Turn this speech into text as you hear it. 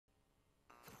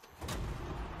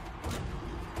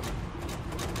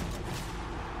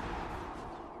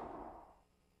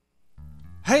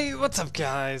Hey, what's up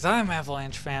guys? I'm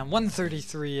Avalanche Fan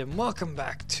 133 and welcome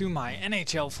back to my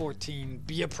NHL 14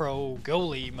 Be a Pro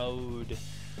Goalie mode.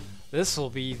 This will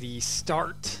be the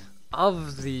start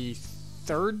of the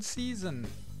third season.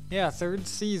 Yeah, third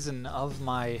season of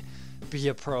my Be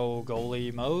a Pro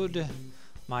Goalie mode.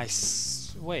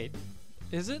 Wait,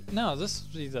 is it? No, this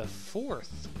will be the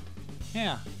fourth.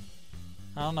 Yeah.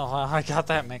 I don't know how I got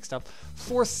that mixed up.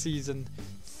 Fourth season.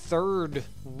 Third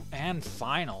and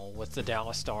final with the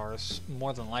Dallas Stars,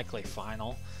 more than likely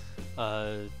final.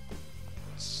 Well,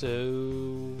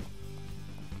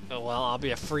 I'll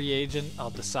be a free agent. I'll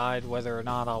decide whether or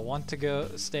not I'll want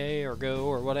to stay or go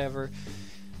or whatever.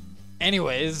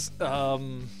 Anyways,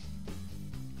 I'm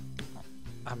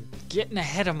getting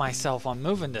ahead of myself on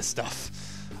moving this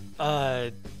stuff.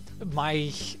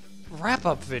 My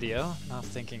wrap-up video, not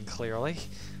thinking clearly.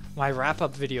 My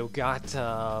wrap-up video got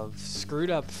screwed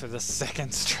up for the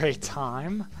second straight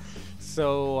time,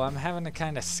 so I'm having to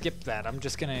kind of skip that. I'm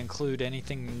just going to include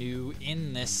anything new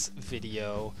in this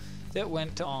video that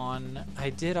went on.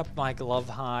 I did up my glove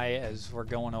high as we're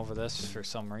going over this for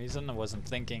some reason. I wasn't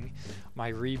thinking. My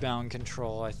rebound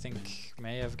control, I think,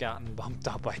 may have gotten bumped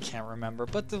up. I can't remember,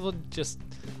 but we'll just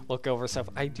look over stuff.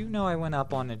 I do know I went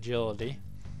up on agility.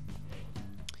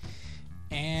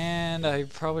 And I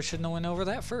probably shouldn't have went over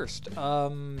that first.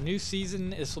 New season,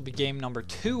 this will be game number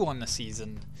 2 on the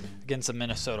season against the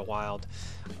Minnesota Wild.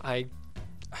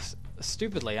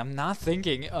 Stupidly, I'm not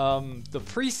thinking the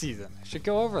preseason. I should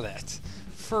go over that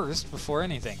first before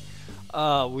anything.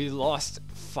 We lost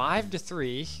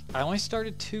 5-3. I only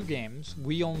started 2 games.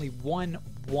 We only won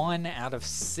 1 out of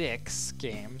 6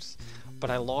 games. But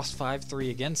I lost 5-3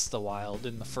 against the Wild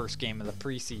in the first game of the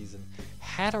preseason.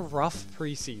 Had a rough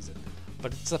preseason.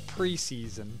 But it's a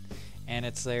preseason, and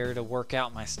it's there to work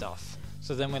out my stuff.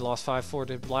 So then we lost 5-4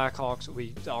 to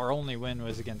Blackhawks. Our only win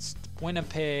was against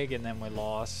Winnipeg, and then we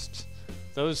lost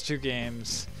those 2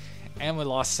 games, and we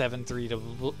lost 7-3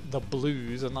 to the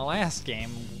Blues in the last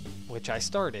game, which I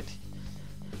started.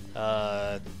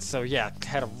 So yeah,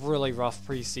 had a really rough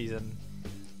preseason.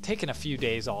 Taking a few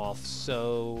days off,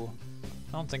 so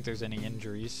I don't think there's any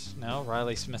injuries. No,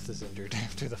 Riley Smith is injured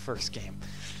after the first game.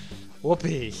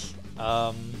 Whoopee.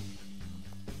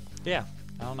 Yeah,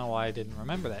 I don't know why I didn't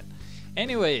remember that.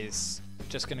 Anyways,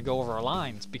 just gonna go over our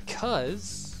lines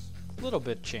because a little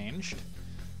bit changed.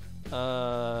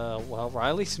 Well,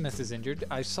 Riley Smith is injured.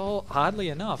 I saw, oddly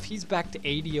enough, he's back to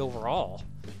 80 overall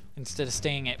instead of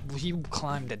staying at, he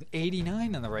climbed at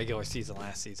 89 in the regular season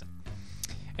last season.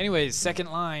 Anyways,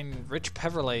 second line, Rich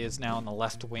Peverley is now on the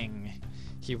left wing.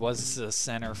 He was the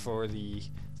center for the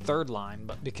third line,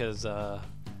 but because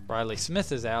Riley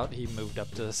Smith is out, he moved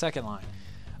up to the second line.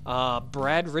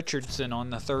 Brad Richardson on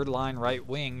the third line right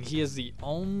wing. He is the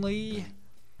only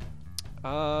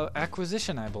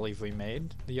acquisition I believe we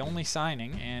made, the only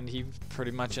signing, and he's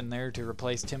pretty much in there to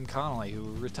replace Tim Connolly,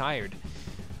 who retired.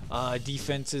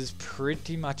 Defense is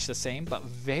pretty much the same, but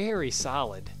very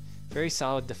solid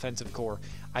defensive core.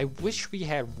 I wish we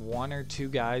had 1 or 2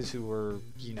 guys who were,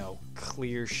 you know,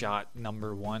 clear shot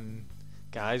number 1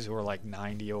 guys who are like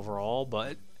 90 overall,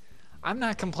 but I'm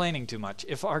not complaining too much.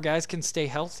 If our guys can stay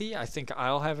healthy, I think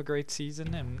I'll have a great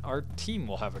season and our team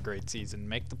will have a great season,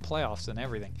 make the playoffs and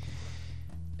everything.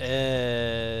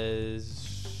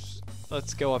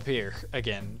 Let's go up here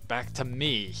again, back to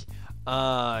me.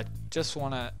 Just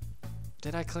wanna,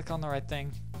 did I click on the right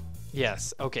thing?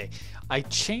 Yes, okay. I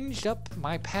changed up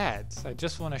my pads. I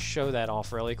just want to show that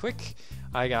off really quick.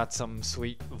 I got some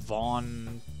sweet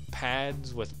Vaughn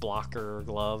pads with blocker,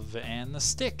 glove, and the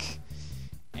stick.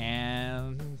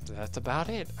 And that's about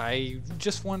it. I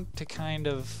just want to kind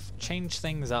of change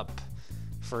things up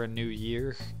for a new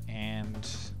year, and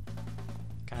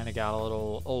kind of got a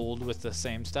little old with the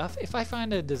same stuff. If I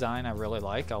find a design I really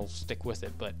like, I'll stick with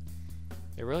it, but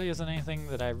it really isn't anything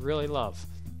that I really love.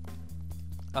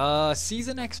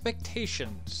 Season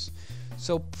expectations.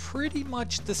 So pretty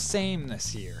much the same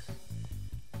this year.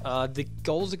 The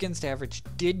goals against average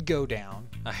did go down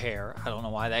a hair. I don't know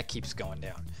why that keeps going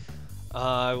down.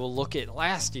 I will look at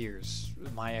last year's,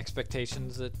 my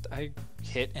expectations that I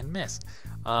hit and missed.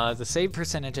 The save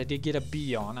percentage I did get a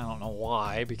B on. I don't know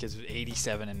why, because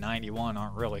 87 and 91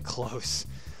 aren't really close.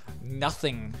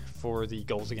 Nothing for the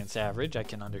goals against average. I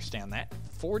can understand that.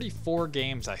 44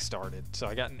 games I started, so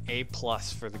I got an A+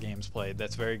 for the games played.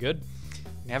 That's very good.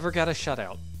 Never got a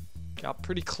shutout. Got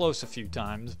pretty close a few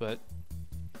times, but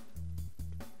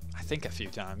I think a few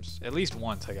times. At least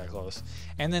once I got close.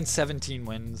 And then 17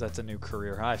 wins. That's a new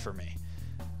career high for me.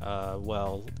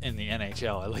 Well, in the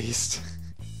NHL at least.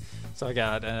 So I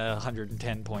got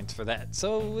 110 points for that.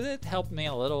 So it helped me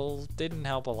a little. Didn't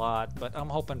help a lot, but I'm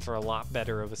hoping for a lot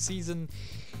better of a season.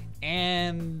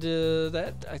 And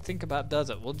that, I think, about does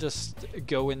it. We'll just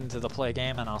go into the play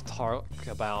game, and I'll talk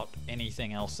about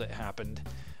anything else that happened.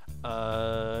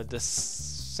 The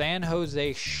San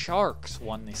Jose Sharks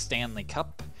won the Stanley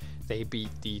Cup. They beat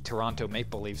the Toronto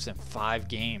Maple Leafs in 5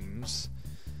 games.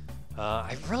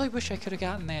 I really wish I could have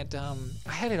gotten that.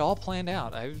 I had it all planned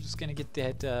out. I was going to get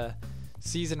that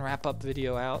season wrap-up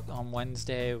video out on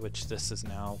Wednesday, which this is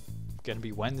now going to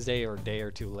be Wednesday or a day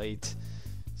or two late.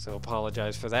 So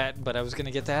apologize for that. But I was going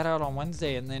to get that out on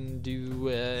Wednesday and then do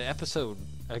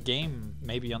a game,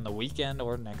 maybe on the weekend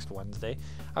or next Wednesday.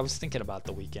 I was thinking about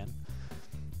the weekend.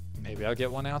 Maybe I'll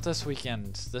get one out this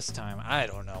weekend this time. I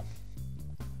don't know.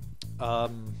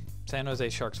 San Jose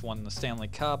Sharks won the Stanley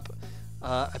Cup.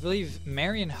 I believe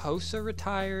Marian Hossa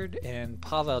retired and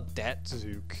Pavel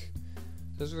Datsyuk.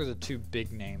 Those were the 2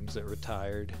 big names that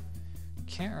retired.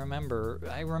 Can't remember.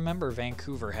 I remember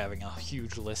Vancouver having a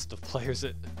huge list of players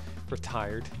that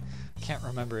retired. Can't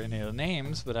remember any of the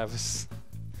names, but I was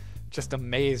just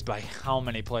amazed by how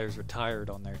many players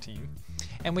retired on their team.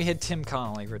 And we had Tim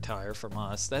Connolly retire from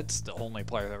us. That's the only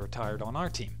player that retired on our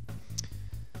team.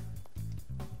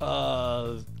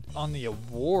 On the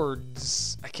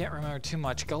awards, I can't remember too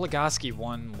much. Goligoski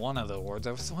won one of the awards.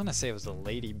 I want to say it was the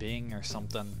Lady Bing or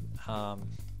something.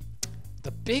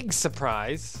 The big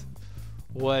surprise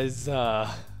was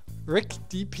Rick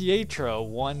DiPietro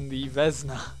won the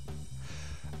Vezina.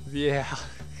 Yeah,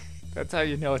 that's how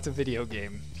you know it's a video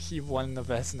game. He won the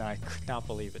Vezina. I could not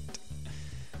believe it.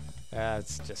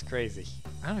 That's just crazy.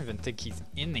 I don't even think he's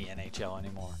in the NHL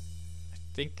anymore. I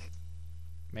think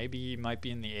maybe he might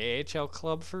be in the AHL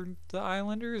club for the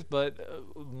Islanders, but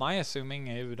my assuming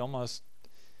it would almost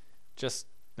just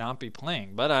not be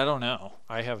playing. But I don't know.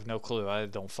 I have no clue. I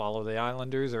don't follow the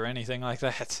Islanders or anything like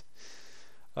that.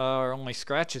 Our only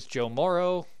scratch is Joe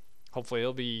Morrow. Hopefully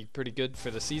he'll be pretty good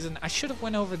for the season. I should have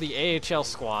went over the AHL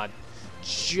squad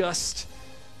just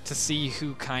to see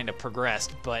who kind of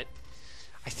progressed, but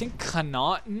I think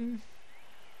Connaughton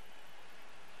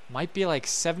might be like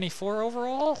 74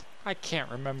 overall. I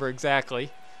can't remember exactly.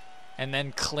 And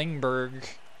then Klingberg,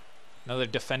 another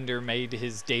defender, made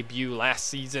his debut last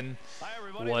season,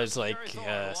 was like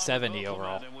 70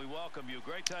 overall.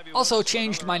 Also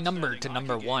changed my number to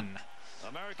number 1.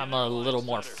 I'm a little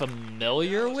more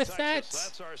familiar with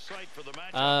that.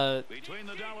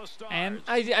 And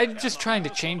I'm just trying to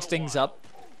change things up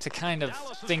to kind of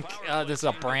think this is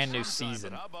a brand new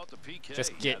season.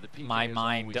 Just get my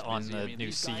mind on the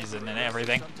new season and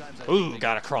everything. Ooh,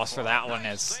 got a cross for that one.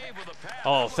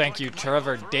 Oh, thank you,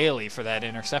 Trevor Daley, for that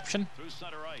interception.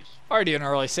 Already an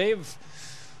early save.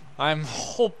 I'm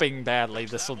hoping badly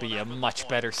this will be a much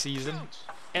better season.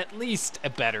 At least a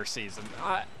better season.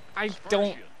 I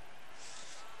don't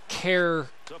care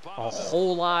a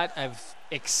whole lot. I've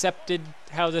accepted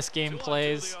how this game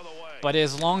plays. But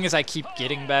as long as I keep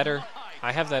getting better,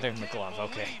 I have that in the glove,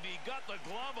 okay.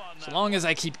 As long as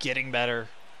I keep getting better,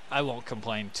 I won't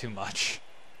complain too much.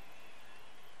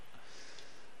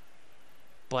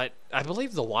 But I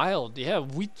believe the Wild, yeah,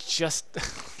 we just,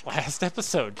 last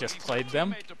episode, just played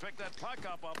them.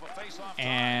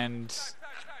 And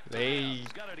they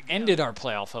ended our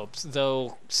playoff hopes,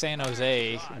 though San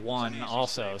Jose won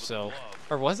also, so,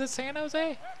 or was it San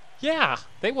Jose? Yeah,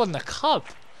 they won the Cup.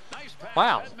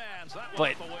 Wow.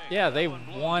 But, yeah, they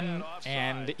won,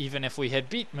 and even if we had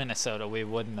beat Minnesota, we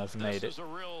wouldn't have made it.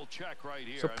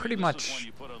 So pretty much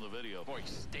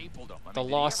the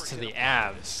loss to the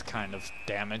Avs kind of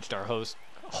damaged our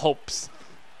hopes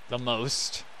the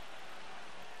most.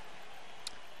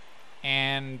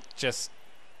 And just,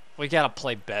 we got to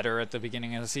play better at the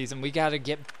beginning of the season. We got to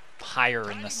get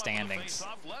higher in the standings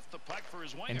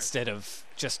instead of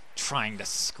just trying to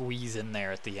squeeze in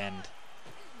there at the end.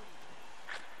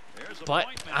 But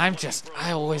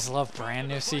I always love brand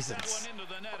new seasons.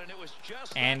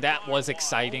 And that was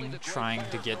exciting, trying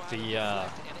to get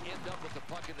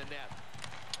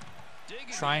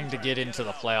into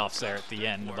the playoffs there at the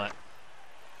end, but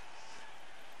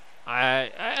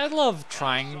I love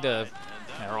trying to,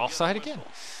 they're offside again,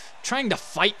 trying to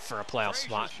fight for a playoff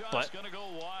spot, but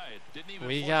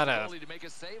we gotta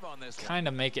kind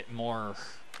of make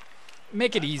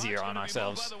it easier on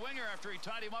ourselves.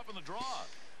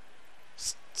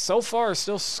 So far,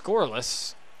 still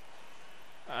scoreless.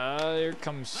 Here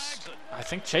comes, I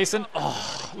think, Chasen.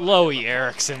 Oh, Loey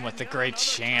Eriksson with the great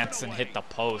chance and hit the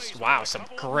post. Wow, some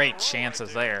great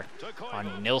chances there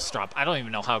on Nilstrop. I don't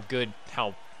even know how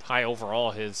high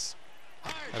overall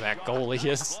that goalie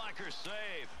is.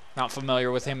 Not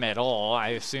familiar with him at all. I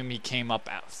assume he came up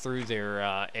through their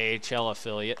AHL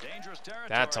affiliate.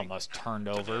 That's almost turned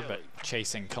over, but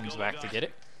Chasing comes back to get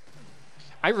it.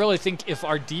 I really think if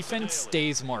our defense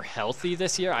stays more healthy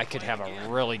this year, I could have a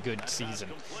really good season.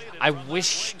 I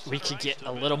wish we could get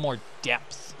a little more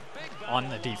depth on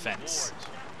the defense.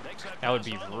 That would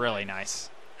be really nice.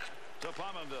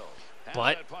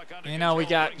 But, you know, we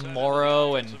got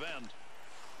Morrow and...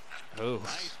 Ooh,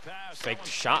 faked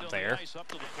shot there.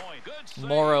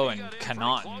 Morrow and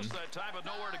Connaughton.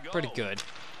 Pretty good.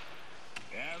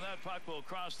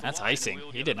 That's icing.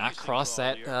 He did not cross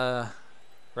that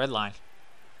red line.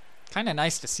 Kind of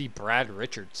nice to see Brad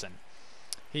Richardson.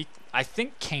 He, I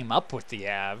think, came up with the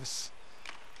Avs.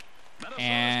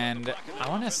 And I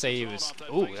want to say he was...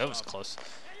 Ooh, that was close.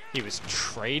 He was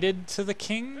traded to the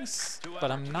Kings,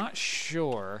 but I'm not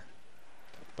sure.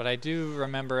 But I do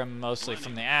remember him mostly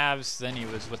from the Avs. Then he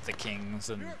was with the Kings,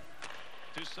 and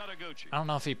I don't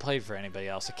know if he played for anybody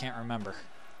else. I can't remember.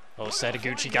 Oh,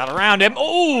 Setaguchi got around him.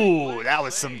 Oh, that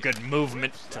was some good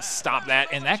movement to stop that,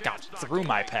 and that got through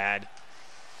my pad.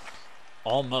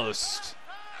 Almost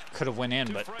could have went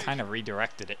in, but kind of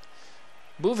redirected it.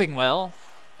 Moving well,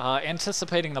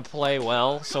 anticipating the play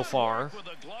well so far,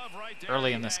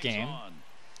 early in this game.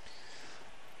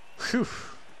 Whew.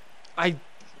 I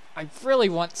really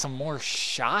want some more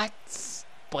shots,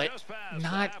 but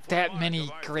not that many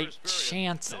great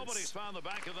chances.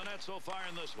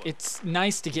 It's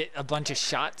nice to get a bunch of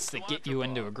shots that get you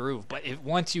into a groove, but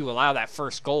once you allow that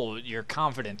first goal, your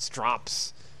confidence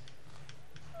drops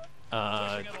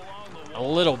a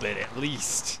little bit at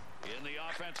least.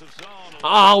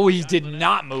 Oh, we did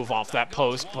not move off that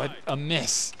post, but a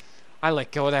miss. I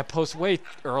let go of that post way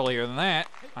earlier than that.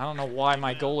 I don't know why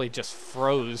my goalie just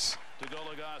froze.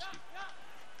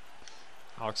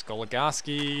 Alex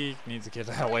Goligoski needs to get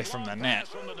that away from the net.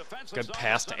 Good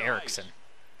pass to Eriksson.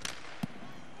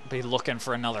 Be looking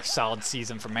for another solid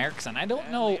season from Eriksson. I don't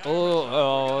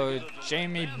know.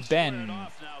 Jamie Benn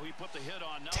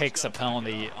takes a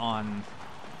penalty on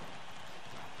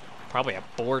probably a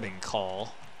boarding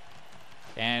call,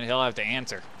 and he'll have to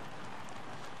answer.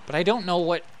 But I don't know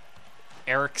what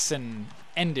Eriksson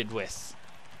ended with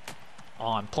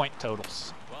on point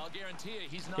totals.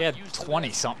 He had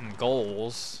 20-something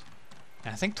goals,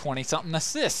 and I think 20-something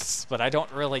assists, but I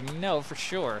don't really know for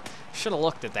sure. Should have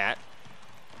looked at that.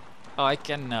 Oh, I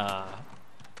can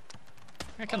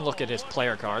look at his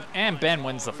player card, and Ben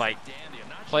wins the fight.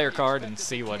 Player card and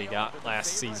see what he got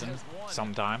last season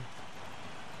sometime.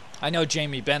 I know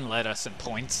Jamie Benn led us in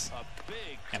points,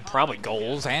 and probably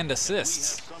goals and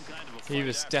assists. He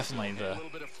was definitely the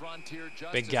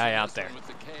big guy out there.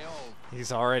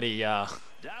 He's already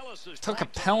took a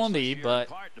penalty, but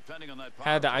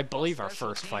had, I believe, our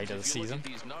first fight of the season.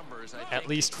 At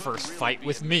least first fight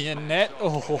with me in net.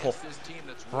 Oh,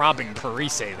 robbing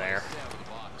Parise there.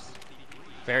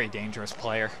 Very dangerous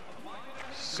player.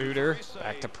 Suter,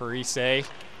 back to Parise.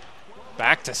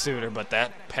 Back to Suter, but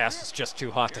that pass was just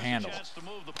too hot to handle.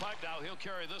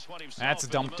 That's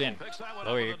dumped in.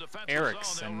 Lowy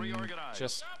Eriksson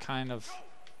just kind of...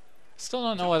 Still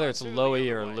don't know whether it's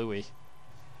Lowy or Louie.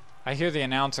 I hear the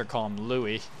announcer call him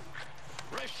Louie,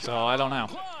 so I don't know.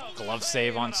 Glove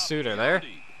save on Suter there.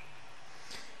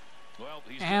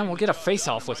 And we'll get a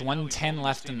face-off with 1:10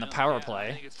 left in the power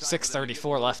play.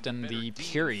 6:34 left in the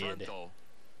period.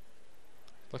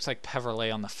 Looks like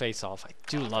Peverley on the face-off. I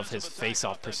do love his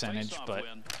face-off percentage, but...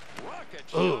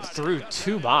 Ooh, through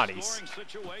two bodies.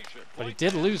 But he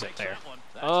did lose it there.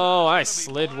 Oh, I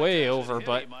slid way over,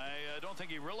 but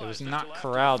it was not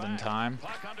corralled in time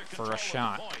for a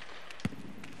shot.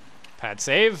 Pad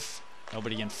save.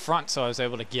 Nobody in front, so I was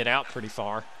able to get out pretty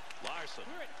far.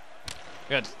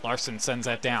 Good. Larson sends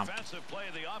that down.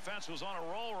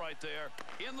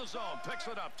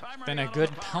 Been a good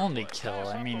penalty kill.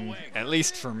 I mean, at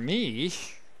least for me,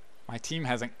 my team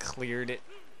hasn't cleared it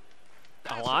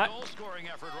a lot.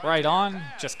 Right on.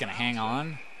 Just going to hang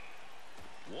on.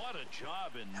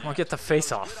 And we'll get the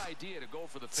face-off.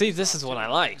 See, this is what I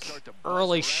like.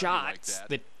 Early shots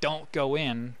that don't go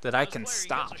in that I can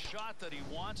stop.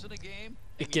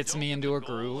 It gets me into a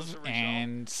groove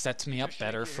and sets me up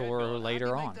better for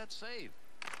later on.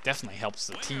 Definitely helps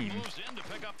the team.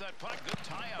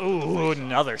 Ooh,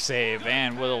 another save,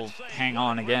 and we'll hang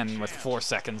on again with 4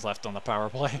 seconds left on the power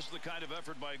play.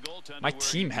 My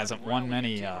team hasn't won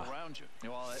many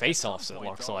face-offs, it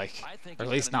looks like. Or at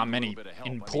least not many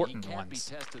important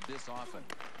ones.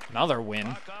 Another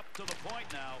win.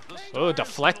 Oh,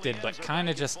 deflected, but kind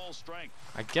of just,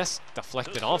 I guess,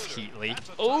 deflected off Heatley.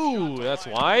 Oh, that's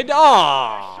wide.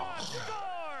 Oh!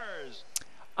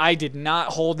 I did not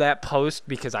hold that post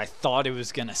because I thought it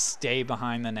was going to stay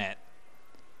behind the net.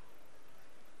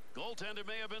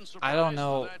 I don't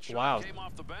know. Wow.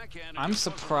 I'm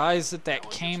surprised that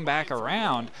that came back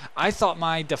around. I thought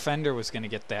my defender was going to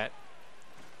get that.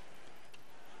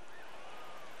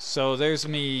 So there's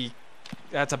me.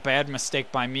 That's a bad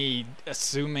mistake by me,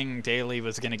 assuming Daly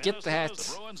was going to get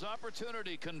that.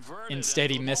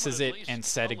 Instead, he misses it, and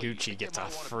Setaguchi gets a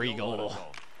free goal.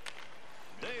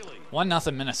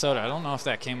 1-0 Minnesota. I don't know if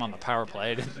that came on the power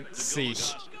play. I didn't see.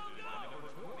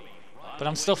 But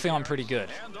I'm still feeling pretty good.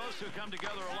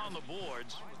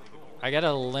 I got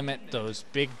to limit those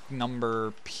big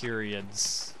number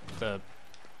periods, the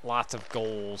lots of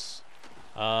goals.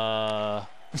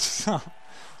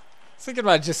 Thinking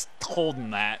about just holding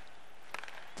that,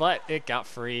 but it got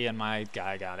free and my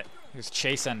guy got it. He was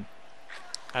chasing.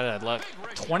 I had a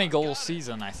 20-goal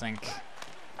season, I think.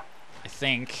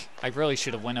 I really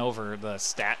should have went over the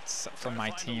stats from my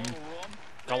team.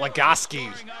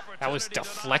 Goligoski, that was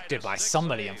deflected by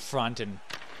somebody in front and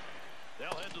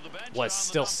was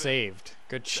still saved.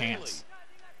 Good chance.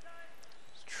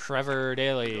 Trevor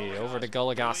Daly over to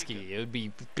Goligoski. It would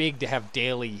be big to have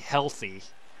Daly healthy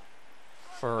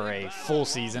for a full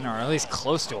season, or at least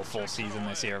close to a full season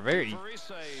this year. Very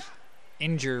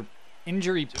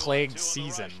injury-plagued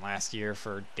season last year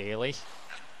for Daly.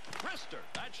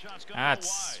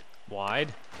 That's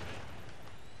wide.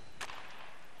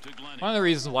 One of the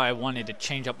reasons why I wanted to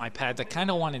change up my pads, I kind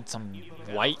of wanted some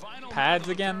white pads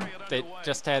again that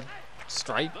just had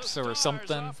stripes or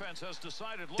something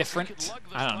different.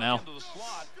 I don't know.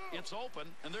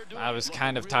 I was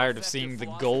kind of tired of seeing the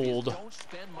gold.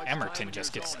 Emerton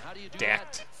just gets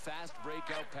decked.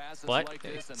 But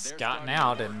it's gotten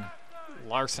out, and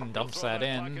Larson dumps that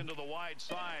in.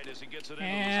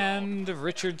 And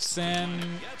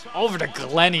Richardson over to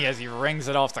Glennie as he rings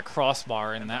it off the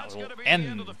crossbar, and that will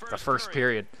end the first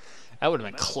period. That would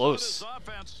have been close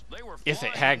if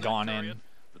it had gone in.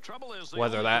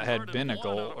 Whether that had been a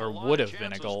goal or would have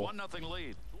been a goal.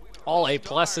 All A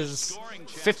pluses,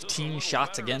 15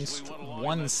 shots against,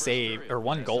 1 save, or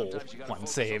 1 goal, 1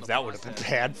 save. That would have been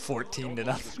bad,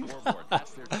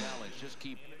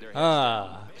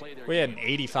 14-0. We had an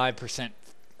 85%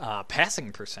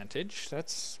 passing percentage.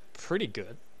 That's pretty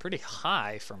good, pretty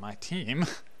high for my team.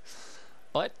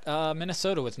 But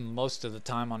Minnesota was most of the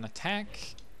time on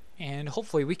attack, and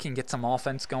hopefully we can get some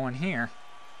offense going here.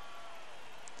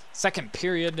 Second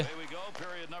period. Here we go,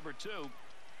 period number 2.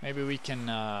 Maybe we can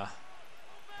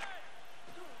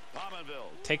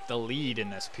take the lead in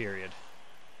this period.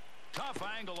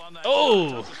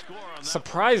 Oh!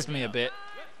 Surprised me a bit.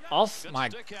 Off my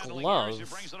glove.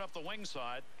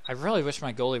 I really wish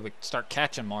my goalie would start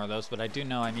catching more of those, but I do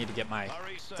know I need to get my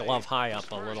glove high up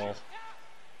a little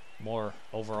more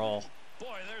overall.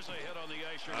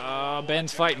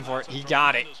 Ben's fighting for it. He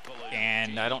got it.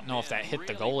 And I don't know if that hit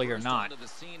the goalie or not.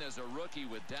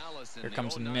 Here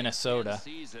comes Minnesota.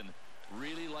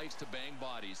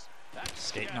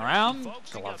 Skating around.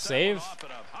 Glove save.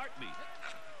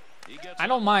 I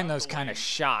don't mind those kind of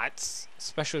shots,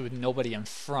 especially with nobody in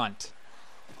front.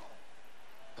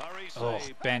 Oh,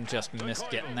 Ben just missed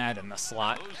getting that in the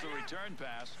slot.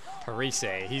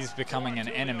 Parise, he's becoming an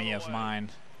enemy of mine.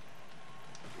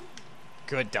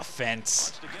 Good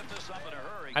defense.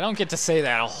 I don't get to say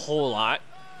that a whole lot,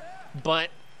 but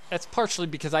that's partially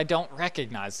because I don't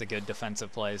recognize the good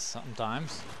defensive plays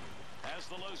sometimes.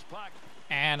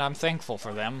 And I'm thankful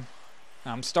for them.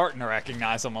 I'm starting to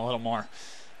recognize them a little more.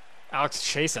 Alex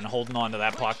Chasen holding on to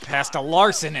that puck. Pass to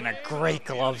Larson, and a great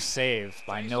glove save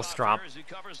by Nilstrop,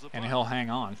 and he'll hang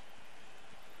on.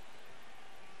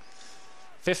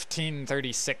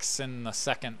 15:36 in the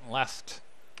second left.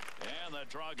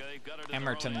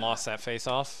 Emerton lost that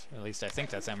face-off. At least I think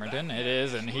that's Emerton. It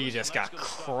is, and he just got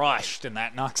crushed, and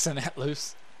that knocks the net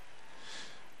loose.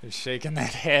 He's shaking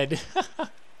that head.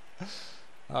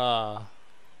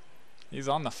 He's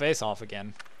on the face-off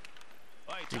again.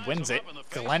 He wins it.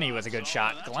 Glennie with a good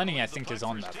shot. Glennie, I think, is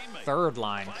on the third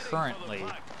line currently.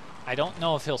 I don't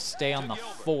know if he'll stay on the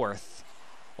fourth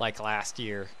like last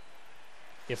year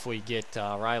if we get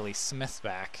Riley Smith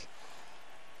back.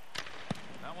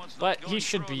 But he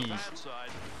should be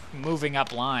moving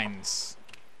up lines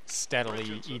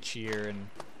steadily each year, and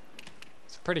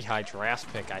it's a pretty high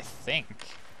draft pick, I think.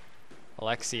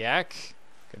 Alexiak,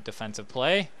 good defensive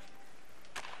play.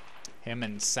 Him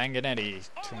and Sanguinetti,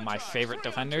 two of my favorite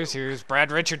defenders. Here's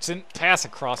Brad Richardson. Pass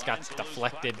across, got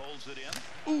deflected.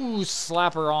 Ooh,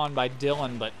 slapper on by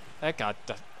Dylan, but that got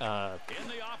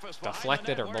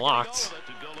deflected or blocked.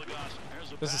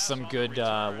 This is some good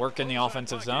work in the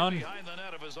offensive zone.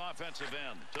 his offensive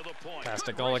end to the point. Pass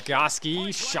to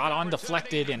Goligoski. Shot on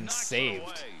deflected and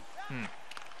saved.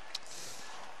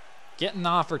 Getting the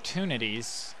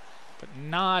opportunities, but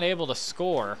not able to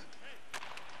score.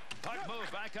 Puck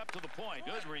move back up to the point.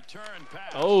 Good return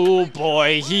pass. Oh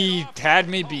boy, he had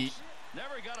me beat.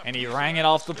 And he rang it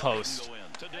off the post.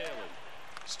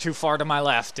 It's too far to my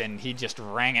left, and he just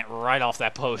rang it right off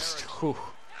that post. Whew.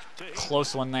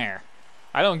 Close one there.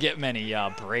 I don't get many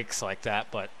breaks like that,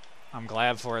 but I'm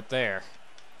glad for it there.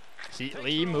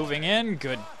 Heatley moving in.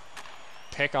 Good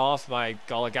pick off by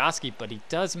Goligoski, but he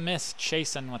does miss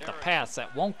chasing with the pass.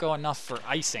 That won't go enough for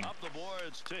icing.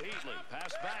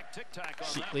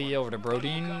 Heatley over to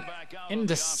Brodin.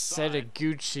 Into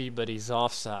Setaguchi, but he's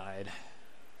offside.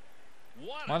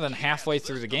 More than halfway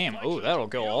through the game. Oh, that'll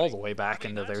go all the way back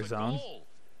into their zone.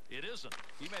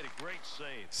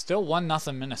 Still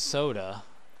 1-0 Minnesota.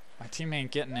 My team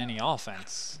ain't getting any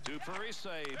offense.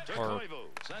 Or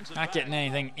not getting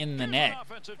anything in the net.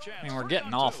 I mean, we're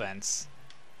getting offense.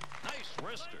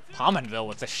 Pominville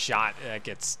with a shot that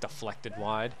gets deflected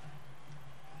wide.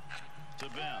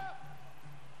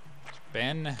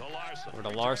 Ben over to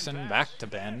Larson, back to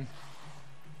Ben.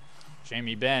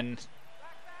 Jamie Benn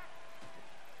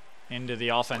into the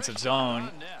offensive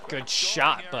zone. Good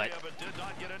shot, but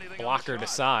blocker to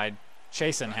side.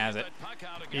 Chasen has it.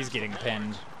 He's getting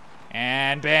pinned.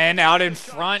 And Ben out in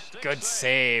front. Good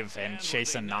save. And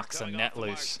Chasen knocks the net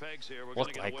loose.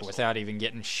 Looked like without even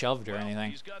getting shoved or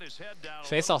anything.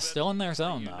 Faceoff still in their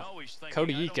zone, though.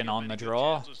 Cody Eakin on the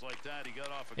draw.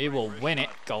 He will win it.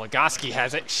 Goligoski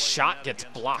has it. Shot gets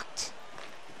blocked.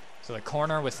 So the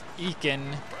corner with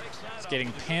Eakin is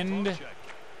getting pinned.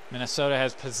 Minnesota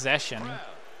has possession.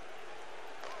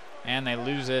 And they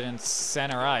lose it in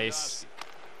center ice.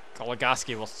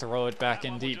 Goligoski will throw it back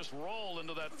in deep.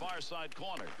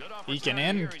 Eakin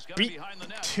in, beat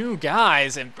two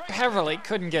guys, and Beverly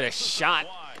couldn't get a shot,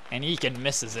 and Eakin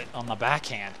misses it on the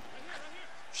backhand.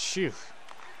 Phew.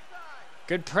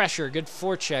 Good pressure, good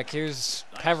forecheck. Here's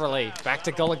Beverly, back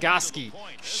to Goligoski.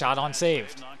 Shot on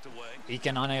saved.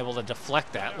 Eakin unable to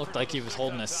deflect that. Looked like he was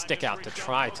holding his stick out to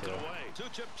try to.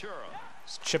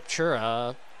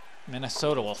 Chipchura.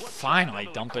 Minnesota will finally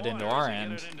dump it into our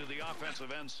end.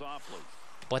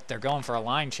 But they're going for a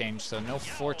line change, so no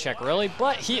forecheck really.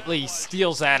 But Heatley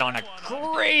steals that on a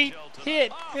great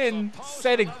hit, and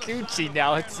Setaguchi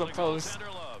now hits the post.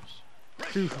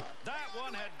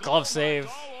 Glove save.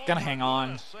 Gonna hang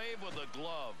on.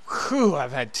 Whew,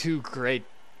 I've had two great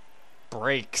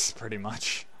breaks, pretty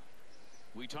much.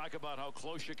 We talk about how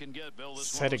close you can get, Bill.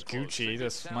 Setaguchi,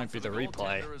 this might be the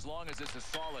replay.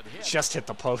 Just hit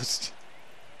the post.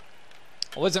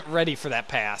 I wasn't ready for that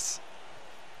pass.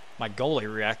 My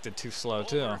goalie reacted too slow,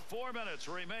 too. 4 minutes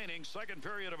remaining, second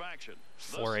period of action.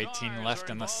 4:18 left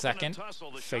in the second.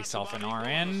 Face off in our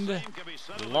end.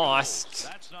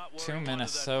 Lost to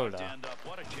Minnesota.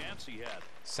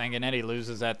 Sanguinetti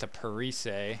loses that to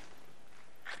Parise.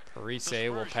 Parise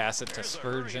will pass it to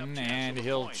Spurgeon, and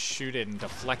he'll shoot it and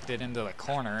deflect it into the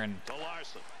corner, and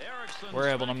we're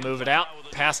able to move it out.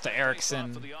 Pass to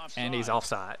Erickson, and he's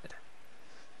offside.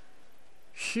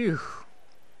 Phew.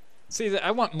 See,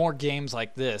 I want more games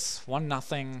like this.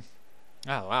 1-0.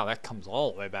 Oh, wow, that comes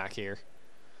all the way back here.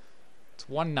 It's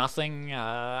 1-0.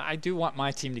 I do want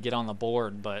my team to get on the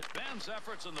board, but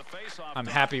I'm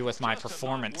happy with my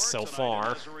performance so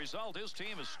far.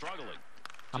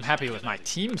 I'm happy with my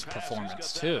team's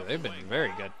performance, too. They've been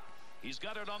very good.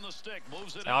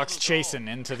 Alex Chasen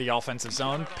into the offensive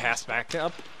zone. Pass back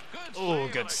up. Oh,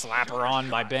 good slapper on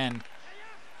by Ben.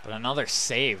 But another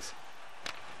save.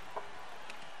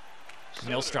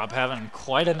 Milstrop having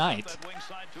quite a night.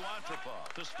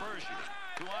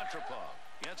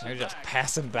 They're just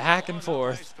passing back and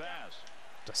forth.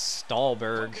 To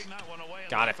Stahlberg.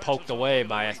 Got it poked away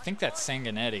by, I think that's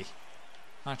Sanguinetti.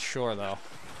 Not sure, though.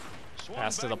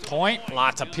 Pass to the point.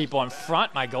 Lots of people in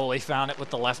front. My goalie found it with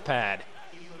the left pad.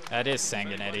 That is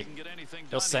Sanguinetti.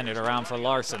 He'll send it around for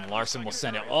Larson. Larson will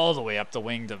send it all the way up the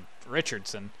wing to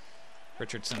Richardson.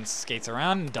 Richardson skates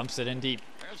around and dumps it in deep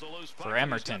for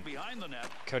Emerton.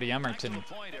 Cody Emerton.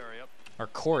 Or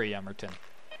Corey Emerton.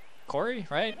 Corey,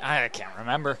 right? I can't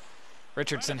remember.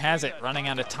 Richardson has it, running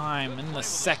out of time in the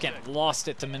second. Lost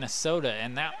it to Minnesota,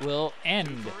 and that will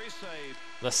end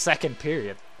the second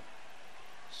period.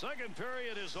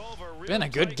 Been a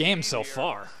good game so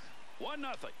far.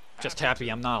 Just happy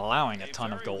I'm not allowing a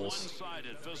ton of goals.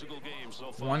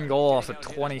 1 goal off of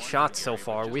 20 shots so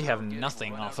far. We have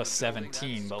nothing off of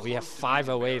 17, but we have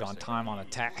 5:08 on time on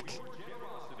attack.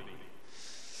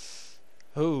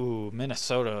 Ooh,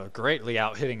 Minnesota greatly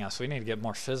out hitting us. We need to get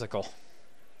more physical.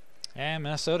 And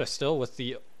Minnesota still with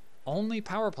the only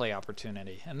power play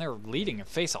opportunity, and they're leading in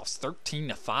faceoffs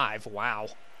 13-5. Wow.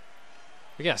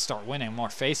 We gotta start winning more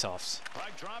faceoffs.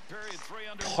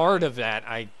 Part of that,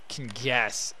 I can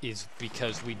guess, is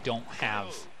because we don't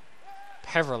have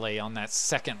Peverley on that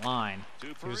second line,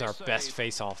 who's our best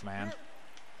faceoff man.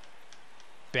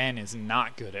 Ben is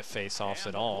not good at faceoffs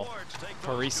at all.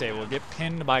 Parise will get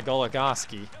pinned by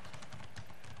Goligoski.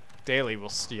 Daly will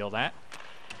steal that.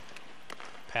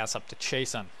 Pass up to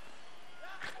Chasen.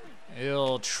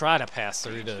 He'll try to pass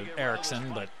through to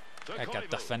Eriksson, but that got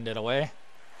defended away.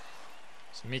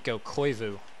 It's Mikko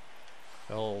Koivu.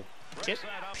 He'll get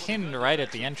pinned right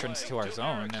at the entrance to our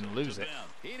zone and lose it.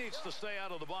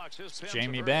 It's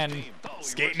Jamie Benn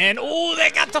skating in. Oh,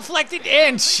 that got deflected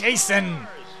in. Chasen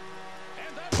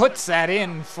puts that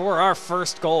in for our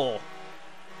first goal.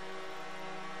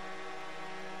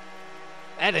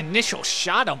 That initial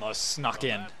shot almost snuck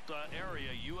in.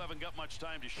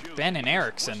 Ben and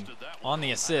Eriksson on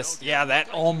the assist. Yeah, that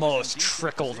almost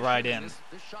trickled right in.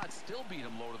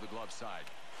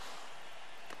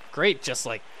 Great, just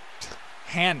like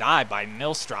hand-eye by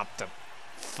Milstrop to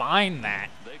find that.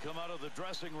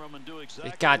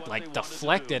 It got like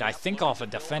deflected, I think, off a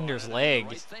defender's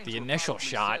leg, the initial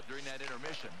shot,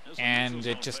 and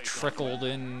it just trickled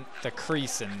in the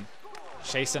crease, and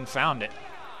Chasen found it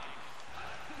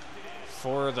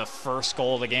for the first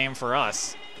goal of the game for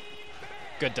us.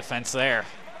 Good defense there.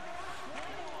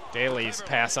 Daly's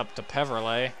pass up to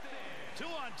Peverley.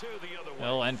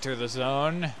 He'll enter the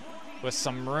zone with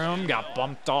some room, got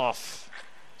bumped off.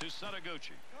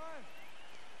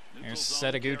 Here's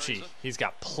Setaguchi. He's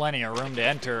got plenty of room to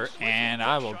enter, and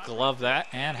I will glove that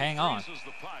and hang on.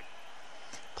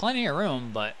 Plenty of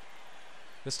room, but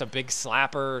just a big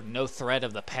slapper, no threat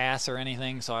of the pass or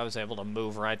anything, so I was able to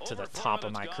move right to the top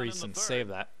of my crease and save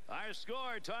that.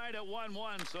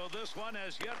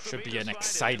 Should be an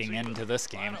exciting end to this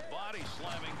game.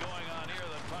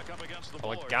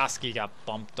 Goligoski got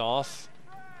bumped off.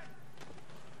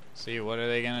 See, what are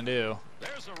they going to do?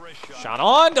 Shot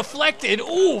on, deflected.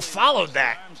 Ooh, followed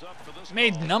that.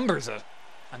 Made a number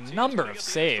of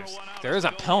saves. There is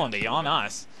a penalty on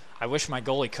us. I wish my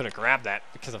goalie could have grabbed that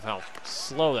because of how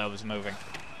slow that was moving.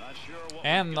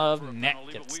 And the net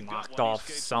gets knocked off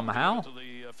somehow.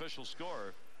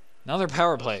 Another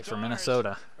power play for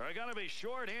Minnesota.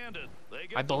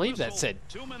 I believe that said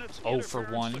 0 for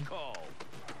 1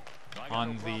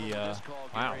 on the,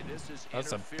 wow,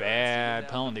 that's a bad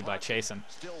penalty by Chasen.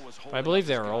 But I believe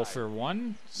they were 0 for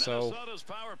 1, so,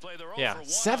 yeah,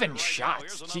 7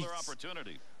 shots, jeez.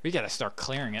 We gotta start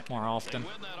clearing it more often.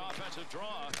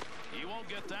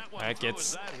 That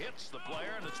gets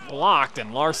blocked,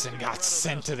 and Larson got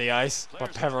sent to the ice,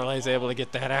 but Peverley's able to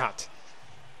get that out.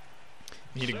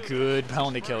 Need a good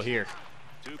penalty kill here.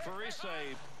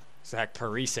 Zach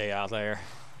Parise out there.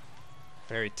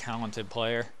 Very talented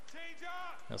player.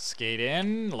 He'll skate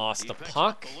in, lost the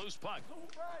puck.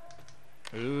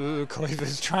 Ooh,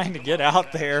 Koivu's trying to get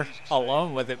out there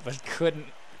alone with it, but couldn't.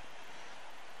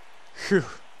 Whew.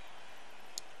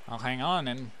 I'll hang on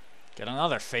and get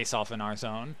another face-off in our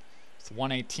zone. With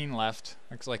 1:18 left.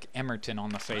 Looks like Emerton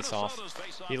on the face-off.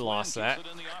 He lost that.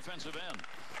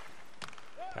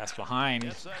 Pass behind.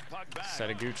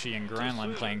 Setaguchi and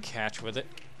Granlund playing catch with it.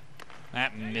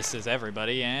 That misses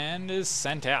everybody and is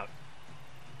sent out.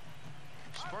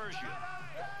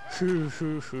 Hoo,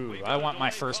 hoo, hoo. I want my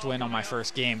first win on my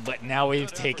first game, but now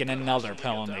we've taken another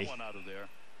penalty.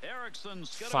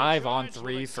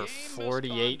 5-on-3 for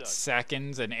 48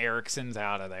 seconds, and Eriksson's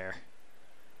out of there.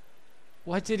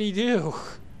 What did he do?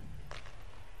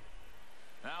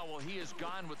 Well, he is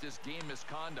gone with this game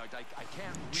misconduct. I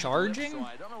can't charging? so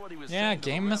I don't know what he was yeah, saying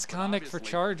game ref, misconduct for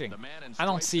charging. I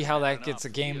don't see how that gets a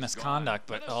game misconduct,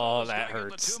 but oh, that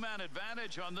hurts.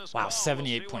 Wow,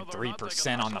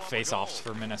 78.3% on the face-offs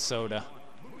for Minnesota.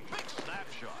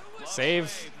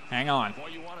 Save. Hang on.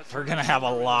 We're going to have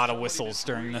a lot of whistles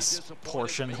during this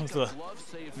portion of the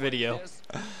video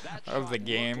of the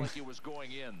game.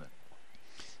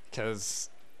 Because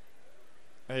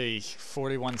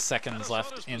 41 seconds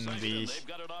left in the...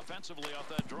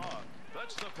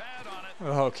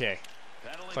 Okay.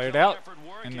 Played out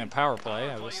in the power play,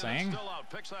 I was saying.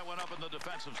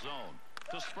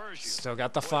 Still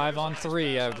got the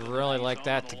 5-on-3. I'd really like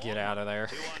that to get out of there.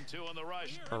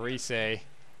 Parise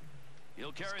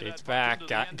skates back,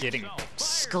 getting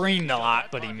screened a lot,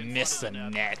 but he missed the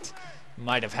net.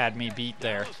 Might have had me beat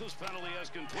there.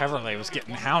 Peverley was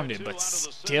getting hounded, but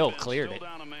still cleared it.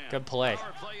 Good play.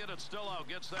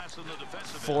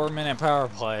 4-minute power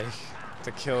play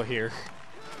to kill here.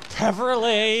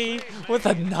 Peverley with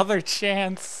another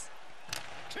chance.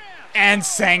 And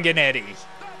Sanguinetti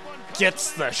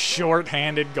gets the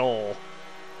short-handed goal.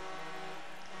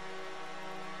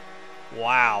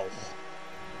 Wow.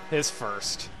 His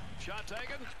first. Shot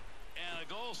taken and a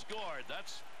goal scored.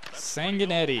 That's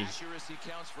Sanguinetti.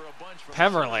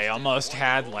 Peverley almost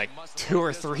had like 2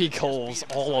 or 3 goals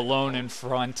all alone in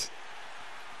front.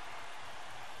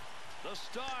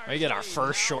 We get our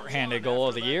first shorthanded goal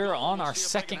of the year on our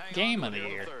second game of the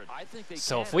year.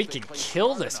 So if we can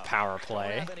kill this power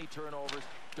play,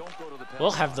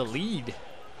 we'll have the lead.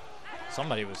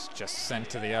 Somebody was just sent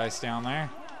to the ice down there.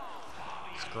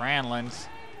 It's Granlund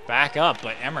back up,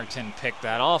 but Emerton picked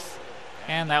that off,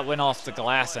 and that went off the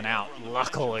glass and out.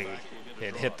 Luckily,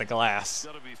 it hit the glass.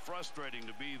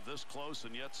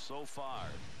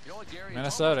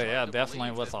 Minnesota, yeah,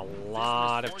 definitely with a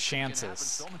lot of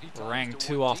chances. Rang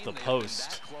 2 off the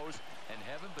post.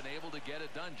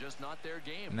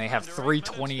 And they have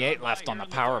 3:28 left on the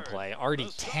power play. Already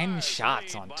 10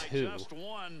 shots on 2.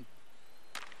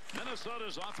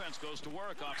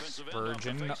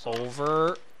 Spurgeon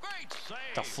over.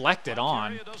 Deflected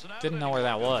on. Didn't know where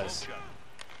that was.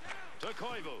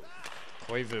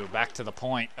 Koivu back to the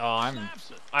point. Oh,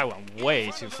 I went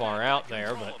way too far out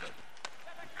there, but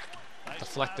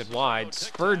deflected wide.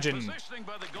 Spurgeon,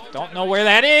 don't know where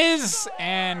that is,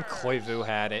 and Koivu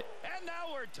had it.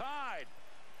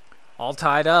 All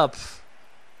tied up.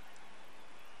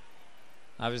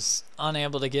 I was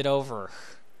unable to get over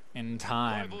in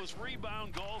time.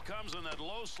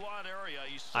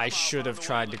 I should have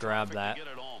tried to grab that.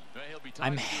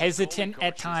 I'm hesitant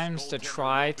at times to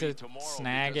try to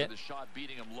snag it.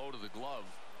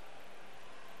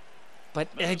 But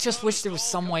I just wish there was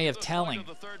some way of telling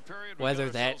whether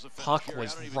that puck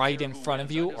was right in front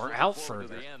of you or out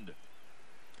further.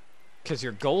 Because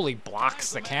your goalie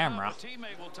blocks the camera.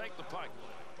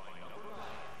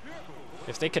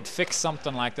 If they could fix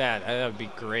something like that, that would be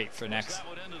great for next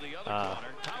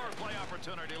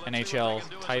NHL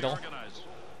title.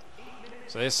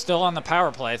 So they're still on the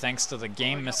power play thanks to the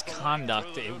game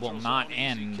misconduct. It will not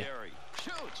end.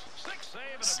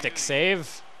 Stick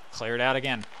save. Cleared out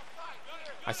again.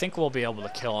 I think we'll be able to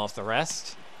kill off the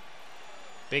rest.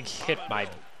 Big hit by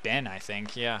Ben, I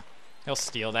think. Yeah. He'll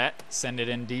steal that. Send it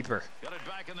in deeper. There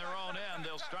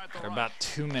are about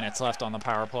 2 minutes left on the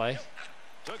power play.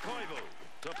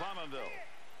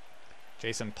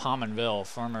 Jason Pominville,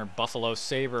 former Buffalo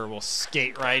Sabre, will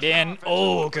skate right in.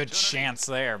 Oh, good chance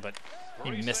there, but he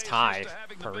missed high.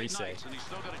 Parise.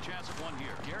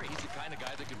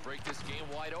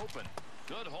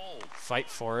 Fight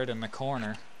for it in the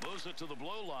corner.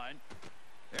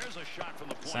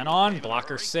 Sent on,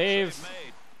 blocker save.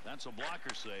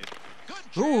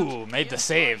 Ooh, made the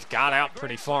save. Got out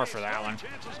pretty far for that one.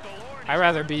 I'd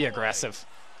rather be aggressive.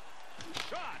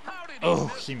 Oh,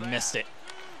 he missed it.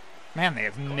 Man, they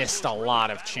have missed a lot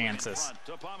of chances.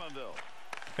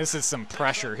 This is some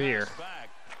pressure here.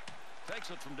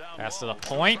 Pass to the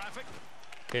point.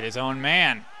 Hit his own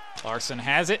man. Larson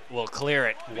has it. Will clear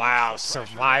it. Wow,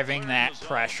 surviving that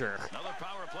pressure.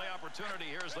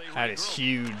 That is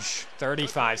huge.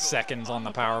 35 seconds on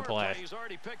the power play.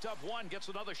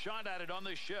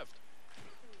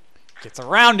 Gets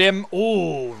around him.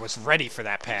 Ooh, was ready for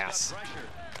that pass.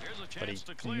 But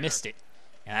he missed it.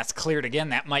 And that's cleared again.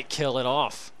 That might kill it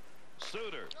off.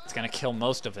 It's going to kill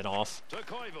most of it off.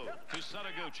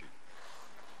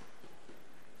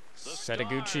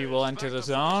 Setaguchi will enter the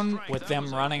zone with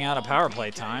them running out of power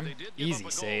play time. Easy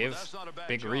save.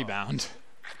 Big rebound.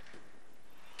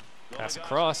 Pass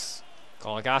across.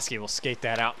 Goligoski will skate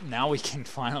that out. Now we can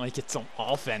finally get some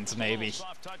offense, maybe.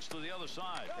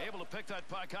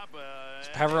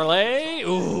 Peverley.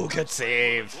 Ooh, good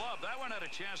save.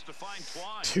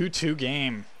 2-2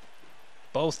 game.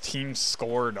 Both teams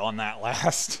scored on that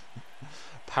last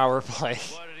power play.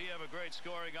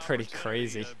 Pretty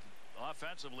crazy.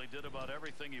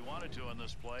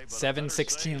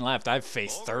 7:16 left. I've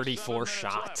faced 34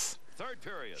 shots.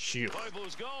 Shoot.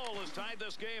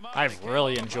 I've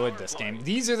really enjoyed this game.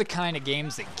 These are the kind of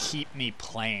games that keep me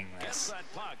playing this.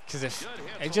 Because if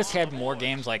I just had more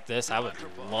games like this, I would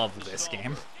love this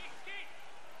game.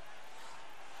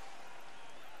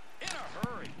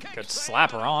 Good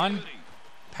slapper on.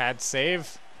 Pad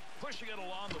save.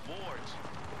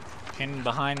 Pinned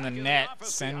behind the net.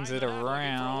 Sends it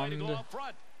around.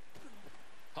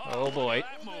 Oh boy.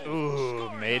 Ooh,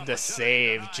 made the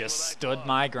save. Just stood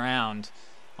my ground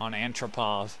on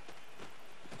Antropov.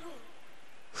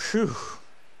 Whew.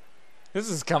 This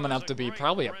is coming up to be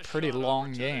probably a pretty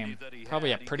long game.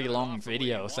 Probably a pretty long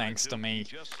video thanks to me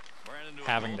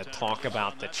having to talk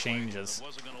about the changes.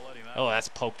 Oh, that's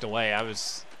poked away. I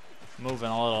was moving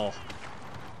a little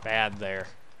bad there.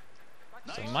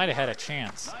 So he might have had a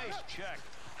chance. Nice check.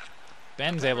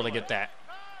 Ben's able to get that.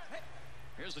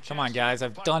 Come on, guys.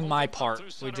 I've done my part.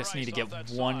 We just need to get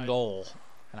one goal.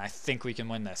 And I think we can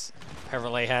win this.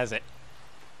 Peverley has it.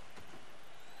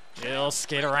 He'll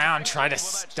skate around, try to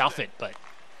stuff it, but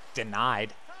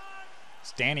denied.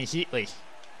 It's Danny Heatley.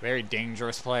 Very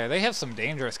dangerous player. They have some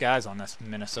dangerous guys on this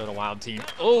Minnesota Wild team.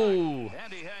 Oh!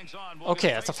 Okay,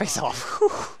 that's a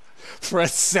face-off. For a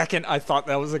second, I thought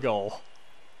that was a goal.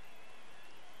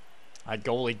 My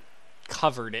goalie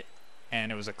covered it,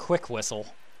 and it was a quick whistle.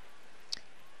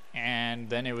 And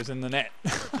then it was in the net.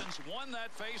 Won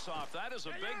that face-off. That is a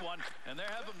big one, and there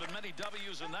haven't been many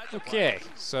W's in that. Okay,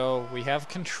 so we have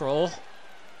control.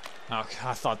 Oh,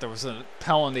 I thought there was a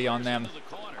penalty on them.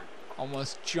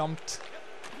 Almost jumped.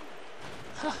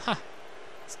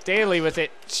 It's Daly with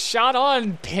it. Shot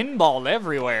on, pinball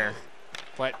everywhere,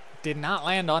 but did not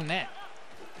land on net.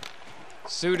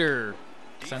 Suter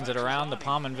sends it around to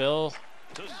Pominville.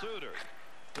 To Suter.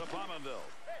 To Pominville.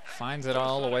 Finds it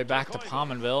all the way back to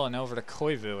Pominville and over to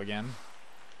Koivu again.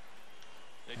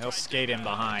 He'll skate in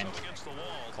behind.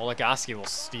 Goligoski will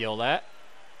steal that.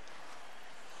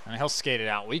 And he'll skate it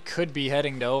out. We could be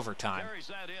heading to overtime.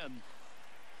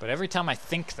 But every time I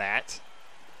think that,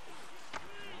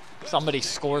 somebody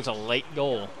scores a late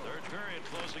goal.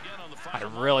 I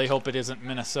really hope it isn't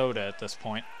Minnesota at this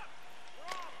point.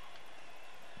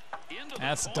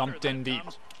 That's dumped in deep.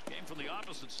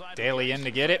 Daly in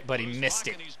to get it, but he missed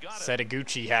it.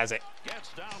 Setaguchi has it.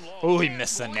 Oh, he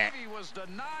missed the net.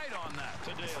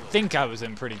 I think I was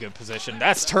in pretty good position.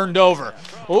 That's turned over.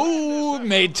 Oh,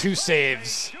 made 2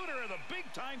 saves.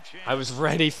 I was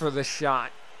ready for the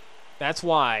shot. That's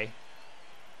why,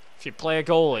 if you play a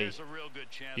goalie,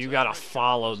 you got to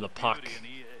follow the puck.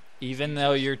 Even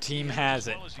though your team has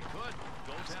it.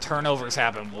 Turnovers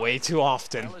happen way too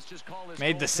often.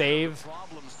 Made the save.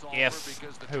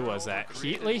 Who was that?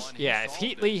 Heatley? Yeah, if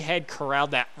Heatley had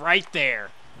corralled that right there,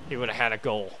 he would have had a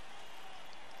goal.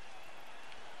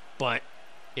 But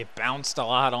it bounced a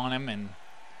lot on him, and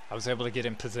I was able to get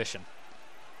in position.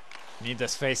 Need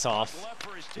this face-off.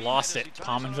 Lost it.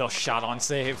 Pominville shot on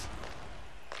save.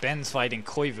 Ben's fighting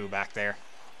Koivu back there.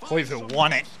 Koivu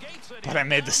won it, but I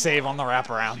made the save on the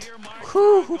wraparound.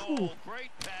 Whew.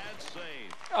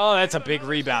 Oh, that's a big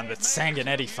rebound, but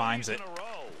Sanguinetti finds it.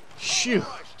 Phew.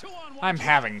 I'm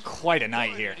having quite a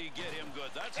night here.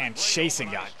 And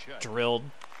Chasen got drilled,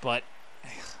 but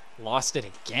lost it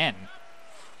again.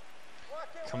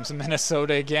 Comes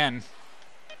Minnesota again.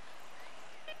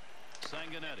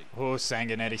 Oh,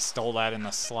 Sanguinetti stole that in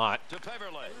the slot.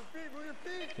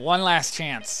 One last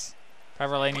chance.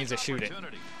 Peverley needs to shoot it.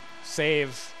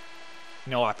 Save.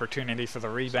 No opportunity for the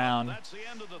rebound.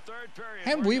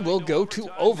 And we will go to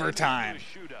overtime.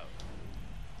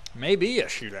 Maybe a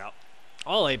shootout.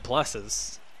 All A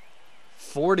pluses.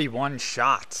 41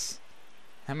 shots.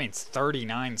 That means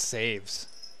 39 saves.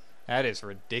 That is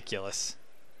ridiculous.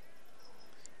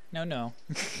 No.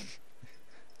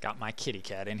 Got my kitty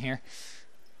cat in here.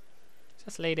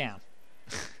 Just lay down.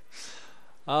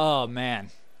 Oh,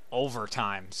 man.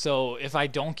 Overtime. So if I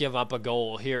don't give up a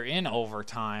goal here in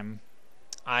overtime,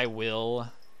 I will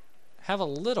have a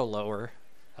little lower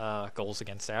goals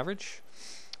against average.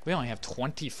 We only have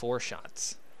 24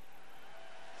 shots.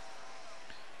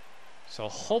 So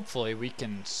hopefully we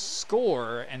can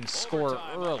score and score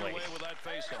early.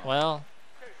 Well,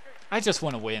 I just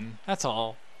want to win. That's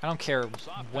all. I don't care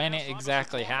when it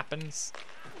exactly happens.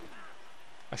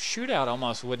 A shootout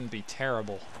almost wouldn't be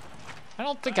terrible. I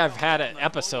don't think I've had an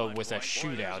episode with a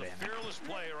shootout in it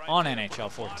on NHL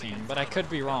 14, but I could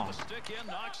be wrong.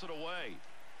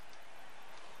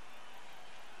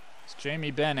 It's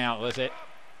Jamie Benn out with it.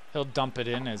 He'll dump it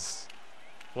in as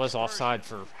was offside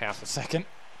for half a second.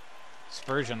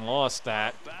 Spurgeon lost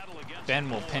that. Ben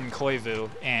will pin Koivu,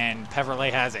 and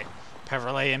Peverley has it.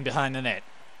 Peverley in behind the net.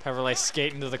 Peverley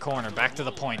skating to the corner, back to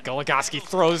the point. Goligoski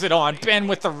throws it on. Ben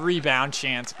with the rebound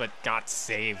chance, but got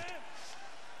saved.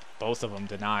 Both of them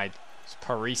denied. It's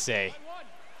Parise.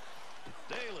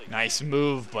 Nice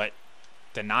move, but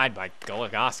denied by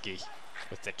Goligoski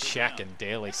with the check, and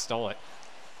Daly stole it.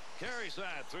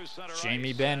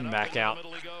 Jamie Benn back out.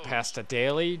 Pass to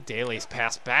Daly. Daly's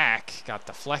pass back. Got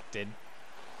deflected.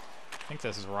 I think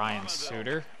this is Ryan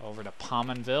Suter. Over to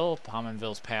Pominville.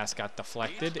 Pominville's pass got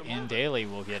deflected, and Daly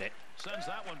will get it.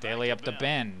 Daly up to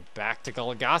Ben. Back to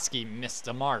Goligoski. Missed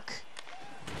the mark.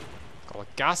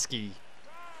 Goligoski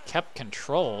kept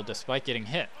control despite getting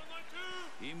hit.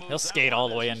 He'll skate all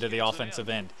the way into the offensive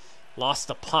end. Lost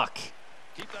the puck.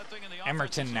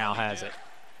 Emerton now has it.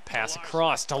 Pass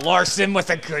across to Larson with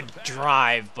a good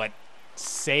drive, but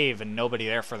save and nobody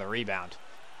there for the rebound.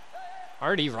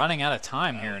 Already running out of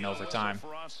time here in overtime.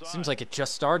 Seems like it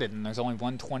just started and there's only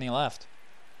 1:20 left.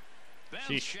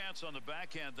 Ben's chance on the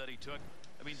backhand that he took.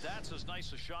 I mean, that's as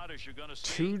nice a shot as you're going to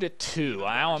see. 2-2.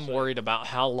 Now I'm worried about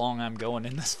how long I'm going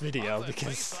in this video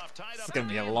because it's going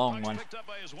to be a long one.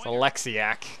 It's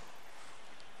Alexiak.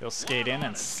 He'll skate in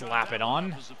and slap it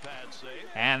on.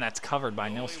 And that's covered by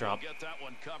Nilstrop.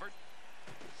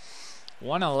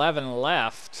 1:11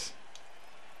 left.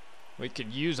 We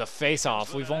could use a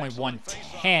face-off. We've only won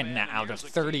 10 out of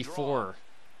 34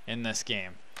 in this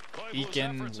game.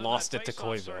 Eakin lost it to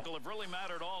Koivu.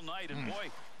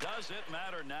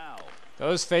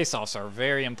 Those face-offs are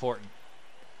very important.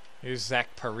 Here's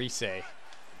Zach Parise.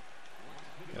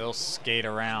 He'll skate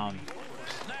around.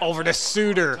 Over to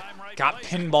Suter. Got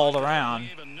pinballed around.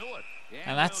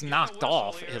 And that's knocked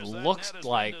off. It looks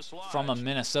like from a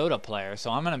Minnesota player,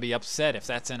 so I'm going to be upset if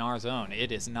that's in our zone.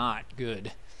 It is not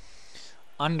good.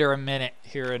 Under a minute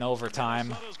here in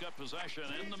overtime.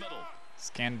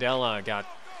 Scandella got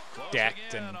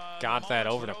decked and got that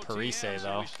over to Parise,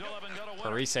 though.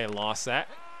 Parise lost that.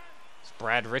 It's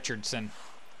Brad Richardson,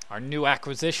 our new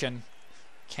acquisition.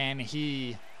 Can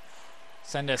he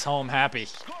send us home happy?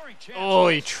 Oh,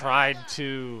 he tried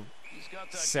to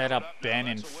set up Ben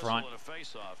in front,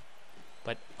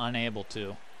 but unable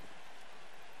to.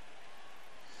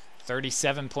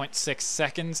 37.6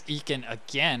 seconds. Eakin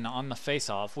again on the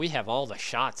face-off. We have all the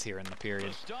shots here in the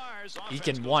period.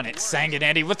 Eakin won it.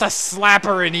 Sanguinetti with a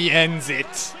slapper, and he ends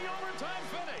it.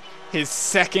 His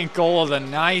second goal of the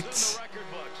night.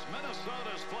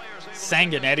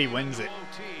 Sanguinetti wins it.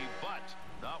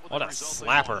 What a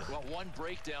slapper.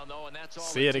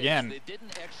 See it again.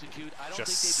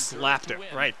 Just slapped it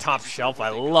right top shelf. I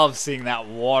love seeing that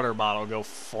water bottle go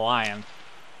flying.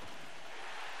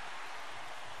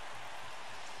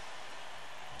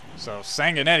 So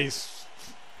Sanguinetti's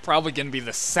probably going to be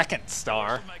the second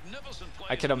star.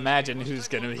 I can imagine who's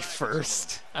going to be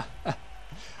first.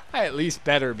 I at least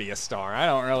better be a star. I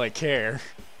don't really care.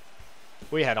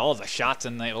 We had all the shots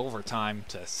in the overtime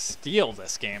to steal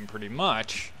this game pretty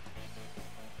much.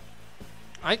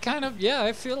 I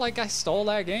feel like I stole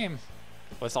that game.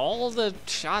 With all the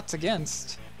shots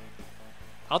against.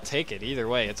 I'll take it either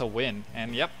way. It's a win.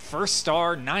 And yep, first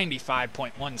star,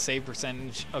 95.1 save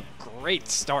percentage. A great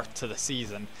start to the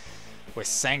season with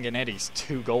Sanguinetti's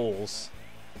 2 goals.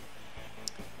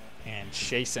 And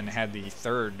Chasen had the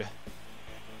third,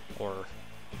 or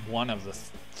one of the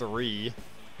 3.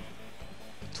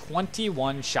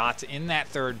 21 shots in that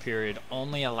third period,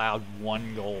 only allowed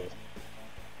 1 goal.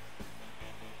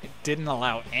 It didn't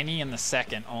allow any in the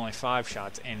second, only 5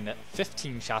 shots, and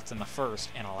 15 shots in the first,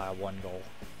 and allowed 1 goal.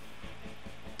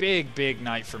 Big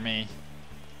night for me.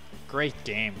 Great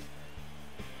game.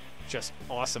 Just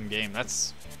awesome game.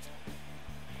 That's,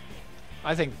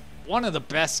 I think, one of the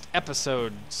best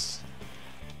episodes,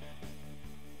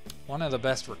 one of the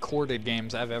best recorded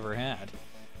games I've ever had.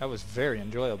 That was very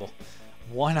enjoyable.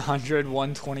 100,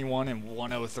 121, and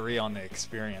 103 on the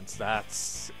experience.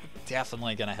 That's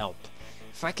definitely going to help.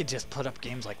 If I could just put up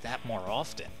games like that more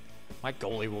often, my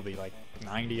goalie will be like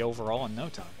 90 overall in no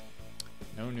time.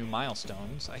 No new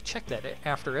milestones. I check that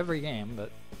after every game,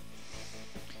 but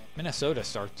Minnesota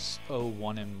starts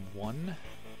 0-1-1.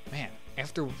 Man,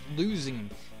 after losing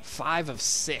 5 of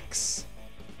 6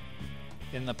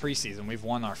 in the preseason, we've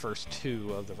won our first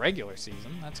 2 of the regular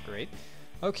season. That's great.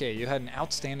 Okay, you had an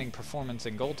outstanding performance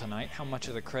in goal tonight. How much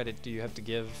of the credit do you have to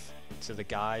give to the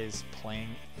guys playing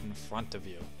in front of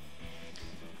you?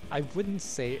 I wouldn't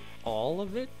say all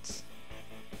of it.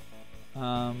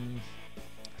 I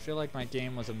feel like my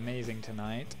game was amazing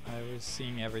tonight. I was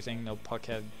seeing everything. No puck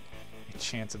had a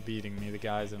chance of beating me. The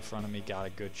guys in front of me got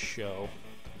a good show.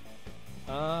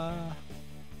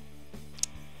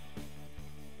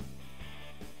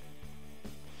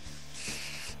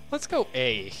 Let's go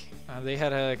A. They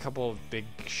had a couple of big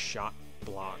shot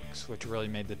blocks, which really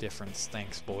made the difference.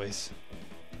 Thanks, boys.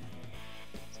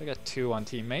 So I got 2 on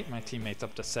teammate. My teammate's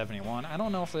up to 71. I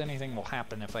don't know if anything will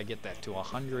happen if I get that to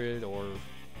 100 or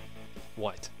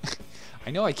what.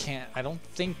 I know I can't. I don't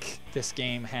think this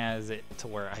game has it to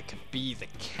where I could be the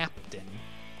captain.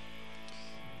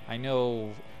 I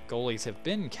know goalies have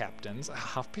been captains.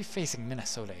 I'll be facing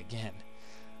Minnesota again.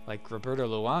 Like Roberto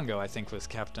Luongo, I think, was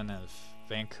captain of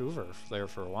Vancouver there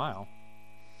for a while.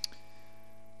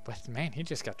 But man, he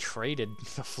just got traded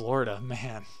to Florida.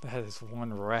 Man, that is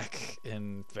one wreck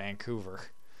in Vancouver.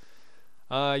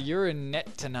 You're in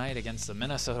net tonight against the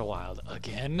Minnesota Wild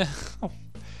again.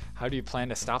 How do you plan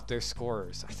to stop their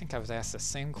scorers? I think I was asked the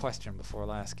same question before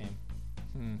last game.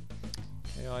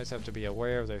 You always have to be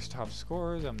aware of their top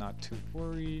scorers. I'm not too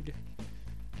worried.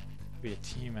 It'll be a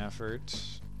team effort,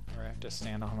 or I have to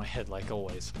stand on my head like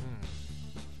always.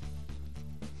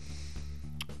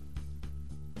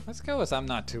 Let's go with I'm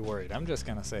not too worried. I'm just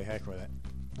gonna say heck with it.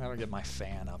 That'll get my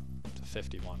fan up to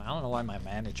 51. I don't know why my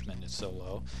management is so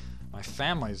low. My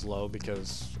family's low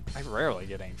because I rarely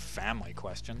get any family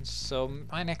questions. So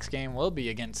my next game will be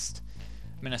against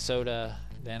Minnesota.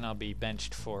 Then I'll be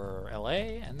benched for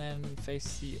LA and then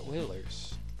face the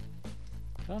Oilers.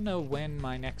 I don't know when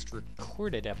my next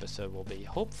recorded episode will be.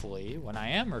 Hopefully, when I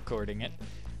am recording it,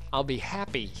 I'll be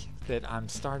happy that I'm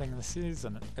starting the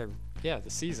season, the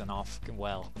season off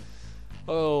well.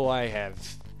 Oh, I have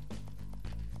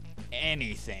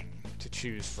anything to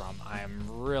choose from. I am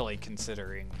really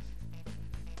considering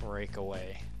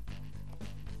breakaway,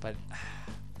 but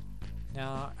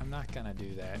no, I'm not gonna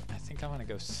do that. I think I'm gonna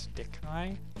go stick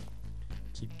high,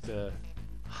 keep the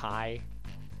high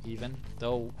even,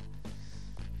 though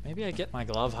maybe I get my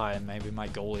glove high and maybe my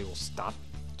goalie will stop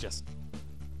just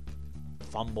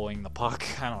fumbling the puck.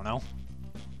 I don't know.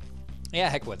 Yeah,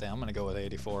 heck with it. I'm gonna go with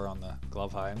 84 on the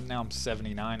glove high. Now I'm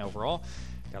 79 overall.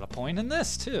 Got a point in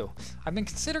this too. I've been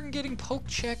considering getting poke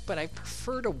check, but I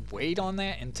prefer to wait on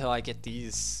that until I get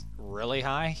these really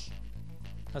high.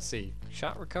 Let's see,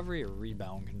 shot recovery or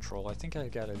rebound control? I think I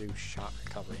gotta do shot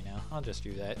recovery now. I'll just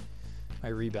do that. My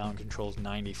rebound control is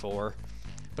 94,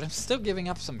 but I'm still giving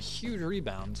up some huge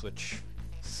rebounds, which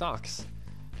sucks.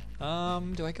 Do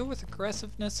I go with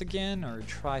aggressiveness again or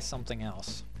try something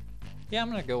else? Yeah, I'm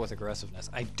gonna go with aggressiveness.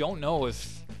 I don't know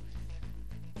if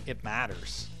it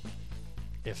matters,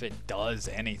 if it does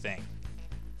anything,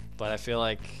 but I feel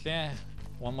like,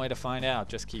 one way to find out,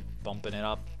 just keep bumping it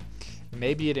up.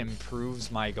 Maybe it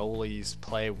improves my goalie's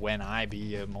play when I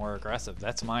be more aggressive.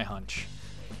 That's my hunch.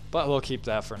 But we'll keep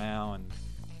that for now and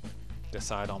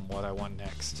decide on what I want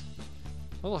next.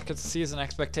 We'll look at the season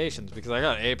expectations because I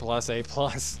got A+,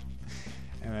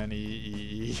 and then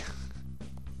E.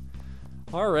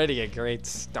 Already a great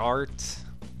start,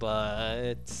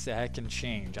 but that can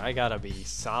change. I gotta be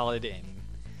solid and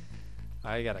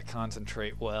I gotta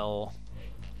concentrate well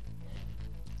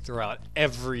throughout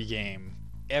every game.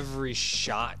 Every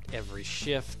shot, every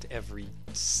shift, every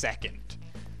second.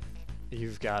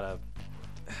 You've got to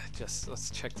let's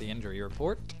check the injury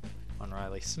report on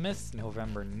Riley Smith.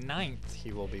 November 9th,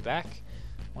 he will be back.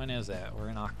 When is that? We're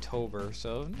in October,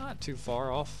 so not too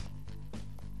far off.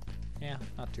 Yeah,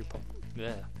 not too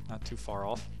far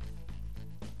off.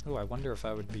 Oh, I wonder if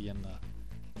I would be in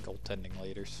the goaltending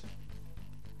leaders.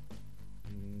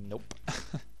 Nope.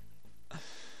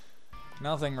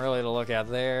 Nothing really to look at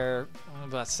there. What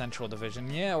about Central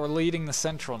Division? Yeah, we're leading the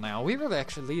Central now. We were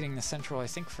actually leading the Central, I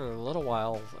think, for a little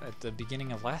while at the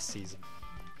beginning of last season.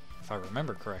 If I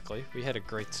remember correctly. We had a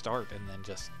great start and then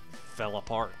just fell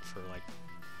apart for like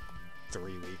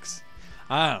 3 weeks.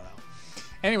 I don't know.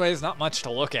 Anyways, not much to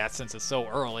look at since it's so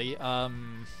early.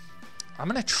 I'm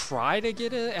going to try to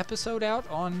get an episode out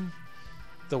on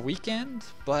the weekend,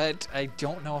 but I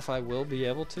don't know if I will be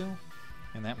able to.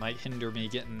 And that might hinder me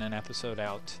getting an episode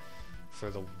out for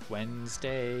the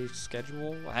Wednesday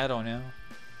schedule. I don't know.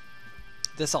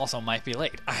 This also might be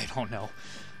late. I don't know.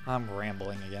 I'm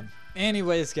rambling again.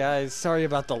 Anyways, guys, sorry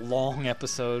about the long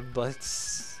episode, but,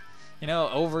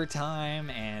 overtime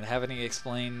and having to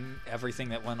explain everything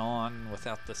that went on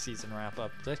without the season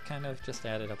wrap-up, that kind of just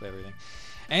added up everything.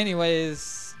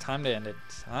 Anyways, time to end it.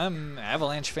 I'm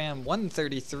Avalanche Fan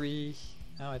 133.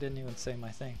 Oh, I didn't even say my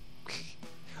thing.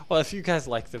 Well, if you guys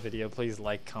like the video, please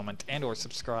like, comment, and or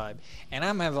subscribe. And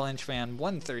I'm Avalanche Fan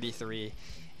 133,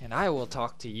 and I will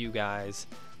talk to you guys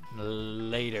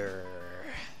later.